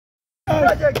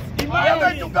projects. We are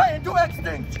going to go into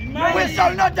extinct. We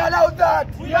shall not allow that.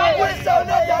 We shall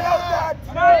not allow that.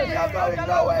 We are going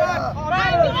nowhere.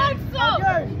 And also,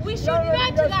 we should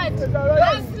note that as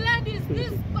ladies,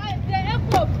 the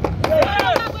Eacop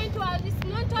is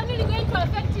not only going to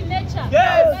affect nature,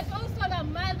 but also the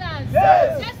mothers.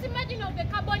 Just imagine of the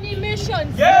carbon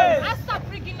emissions as a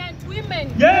pregnant women.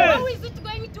 How is it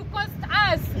going to cost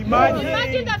us?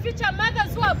 Imagine the future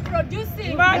mothers who are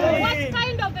producing. What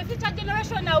kind of the future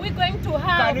generation are we going to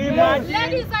have?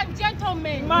 Ladies and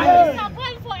gentlemen, it's a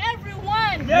call for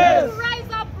everyone to rise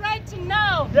up right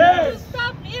now to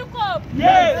stop Eacop,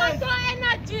 to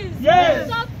energies,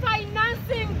 stop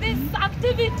financing these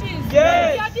activities. We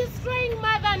are destroying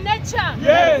Mother Nature.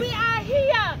 We are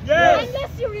here.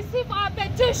 Unless you receive our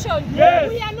petition,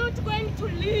 we are not going to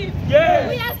leave. We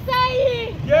are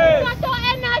saying, Total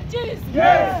Energies,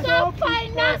 stop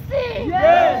financing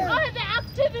all the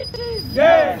activities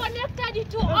connected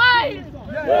to oil.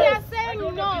 We are saying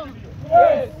no.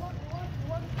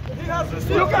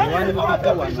 You can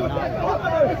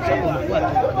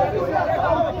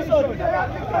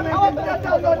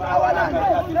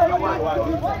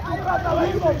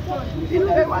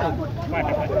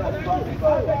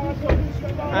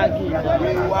We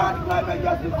want climate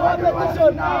justice when we want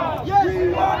it now. We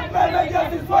want climate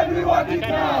justice when we want it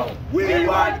now. We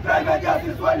want climate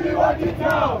justice when we want it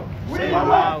now. We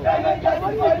want climate justice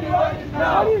when we want it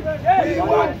now. We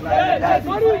want climate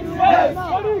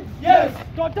justice. Yes.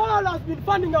 Total has been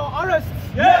funding our arrests.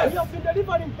 We have been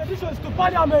delivering petitions to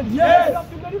Parliament. We have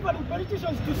been delivering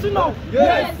petitions to Senate. We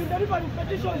have been delivering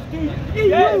petitions to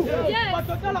EU. But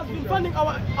Total has been funding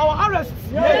our arrests.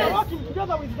 We are working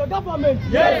together with the government.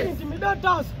 They intimidate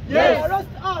us. They arrest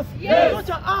us. They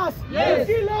torture us. They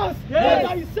kill us. But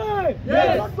I say, we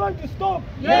are not going to stop.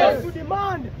 We want to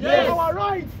demand our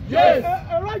rights.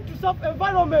 A right to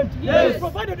self-environment is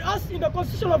provided us in the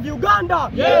Constitution of Uganda.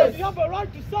 We have a right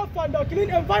to self and a clean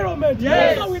environment.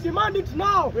 So we demand it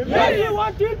now. When do we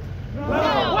want it?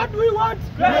 Now. What do we want?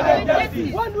 Climate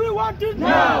justice. When do we want it?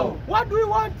 Now. What do we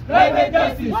want? Climate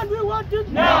justice. When do we want it?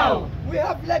 Now. We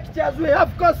have lectures, we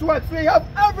have coursework, we have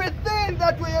everything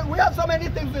that we have so many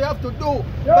things we have to do.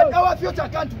 But our future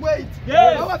can't wait.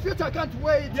 Our future can't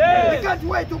wait. We can't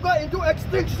wait to go into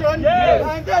extinction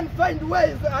and then find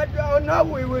ways on how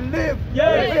we will live. We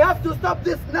have to stop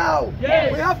this now.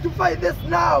 We have to fight this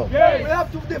now. We have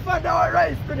to defend our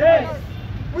rights.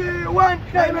 We want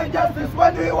climate justice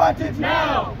when we want it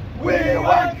now. We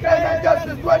want climate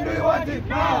justice when we want it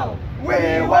now.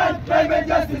 We want climate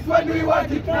justice when we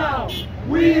want it now.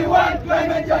 We want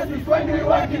climate justice when we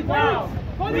want it now.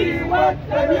 We want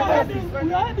climate justice.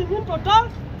 We are heading in Total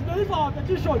to deliver our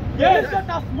petition. Let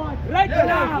us march right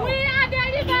now. We are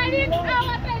delivering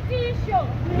our petition.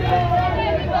 We are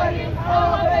delivering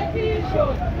our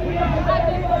petition. We are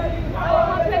delivering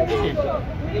our petition.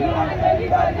 We are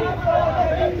delivering our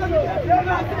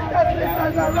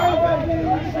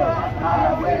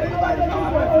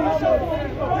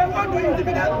They want to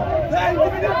intimidate. They are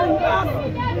intimidating us.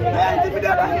 They are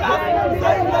intimidating us,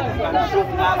 saying that they can shoot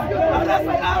us, arrest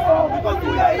us, because we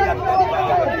are here to deliver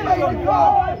our petition.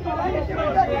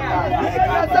 They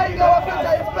can say our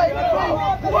future is paid for.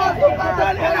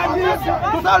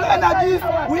 Total Energies,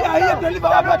 we are here to deliver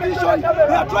our petition. They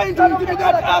are trying to intimidate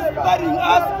us, barring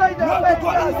us, not to go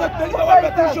inside to deliver our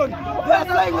petition. They are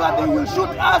saying that they will shoot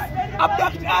us,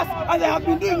 abduct us, and they have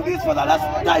been doing this for the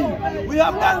last time. We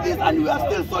have done this and we are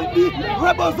still so big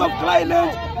rebels of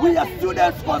climate. We are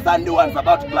students concerned ones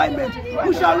about climate.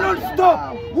 We shall not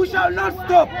stop. We shall not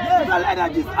stop. Total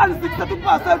Energies and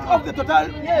 62% of the total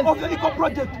of the Eacop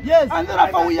project. And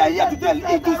therefore we are here to tell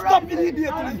it to stop immediately. We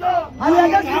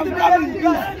have coming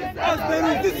this. As there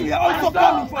is this, we are also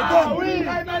coming for them.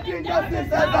 Climate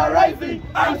injustices are rising,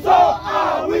 and so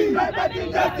are we. Climate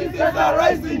injustices are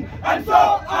rising, and so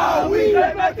are we.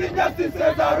 Climate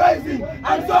injustices are rising,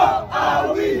 and so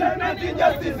are we. Climate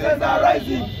injustices are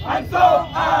rising, and so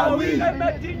are we.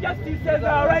 Climate injustices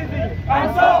are rising,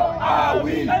 and so are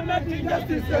we. Climate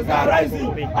injustices are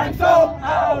rising, and so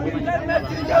are we.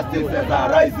 Climate injustices are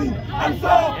rising, and so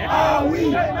are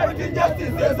we. Climate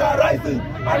injustices are rising,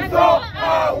 and so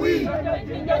are we. Climate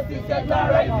injustices are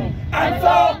rising, and so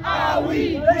are we. We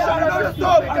shall not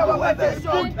stop until they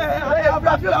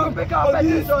put a pick up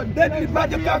petition. Deadly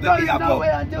project of the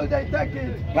Eacop until they take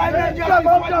it. Climate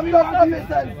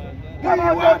justice. Come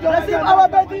on, receive our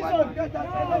petition.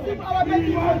 Receive our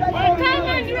petition. Come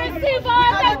and receive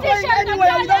our petition. Anyway,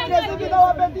 I'm not receiving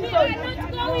our petition.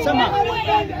 We are not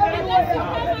going anywhere.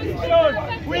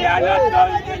 We are not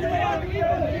going anywhere. We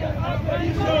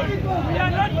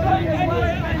are not going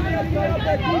anywhere.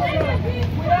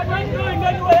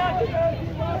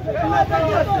 Justice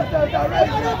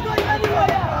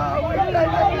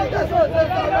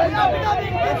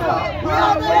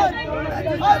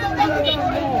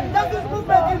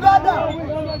movement Uganda.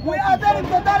 We are there in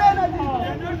total energy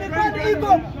to defend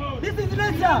Eacop. This is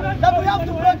nature that we have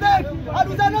to protect, and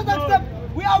we cannot accept.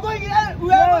 We are going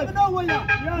nowhere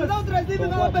without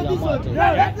receiving our petition.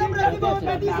 Let them receive our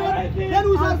petition, then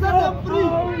we shall set them free.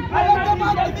 And let them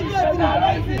act immediately.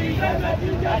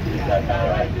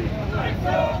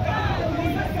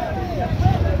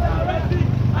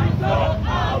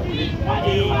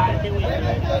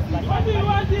 What do you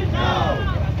want now?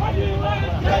 What do you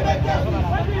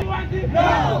want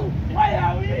now? Why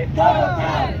are we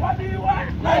talking? What do you want?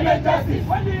 Climate justice.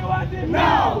 What do you want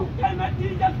now? Climate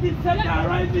injustice are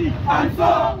rising, and so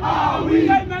are we.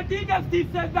 Climate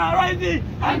injustice are rising,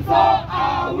 and so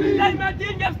are we. Climate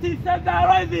injustice are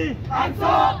rising, and so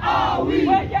are we.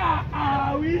 Where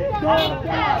are we? Where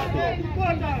are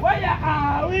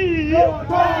we?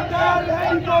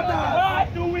 What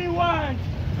do we want?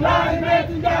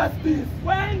 Climate justice.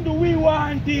 When do we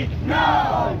want it?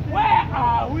 Now. Where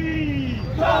are we?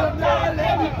 What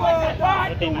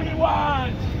do we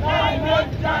want?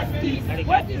 Climate justice.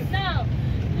 What is now?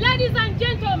 Ladies and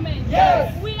gentlemen,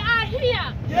 yes, we are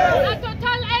here yes, at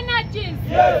Total Energies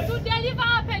yes, to deliver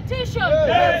our petition,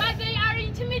 yes, but they are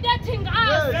intimidating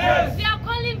us. Yes. They are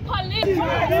calling police. I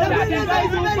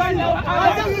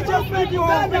think you just made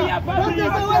Uganda. What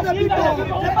is the way the people?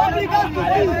 The public has to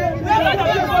see.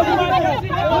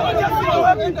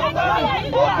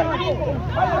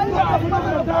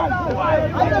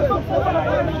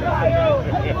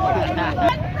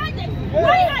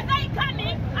 Why are they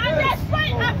coming and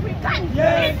destroying Africans?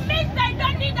 Yes. It means they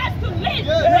don't need us to live.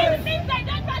 Yes. It means they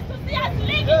don't want to see us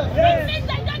living. Yes. It means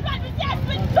they don't want to see us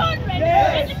with children.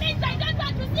 Yes. It means they don't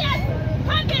want to see us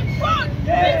having food.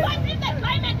 Yes. Because if the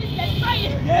climate is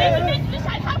destroyed, yes, it means we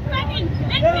shall have famine.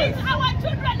 It yes, means our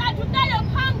children are to die of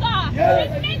hunger. Yes.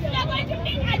 It means we are going to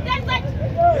be a desert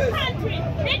country.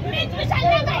 It means we shall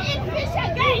never eat fish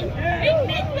again. Yes. It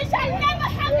means we shall never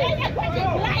have any aquatic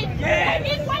life. Yes. And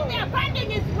if what they are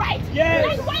finding is right, yes,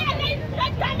 then why are they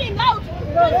not coming out to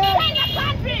defend the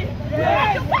country?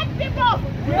 Yes. To fight people.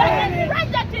 Yes. But the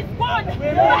project is good.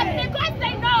 Yes. But because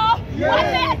they know, yes, what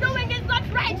they are doing is not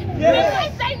right. Yes.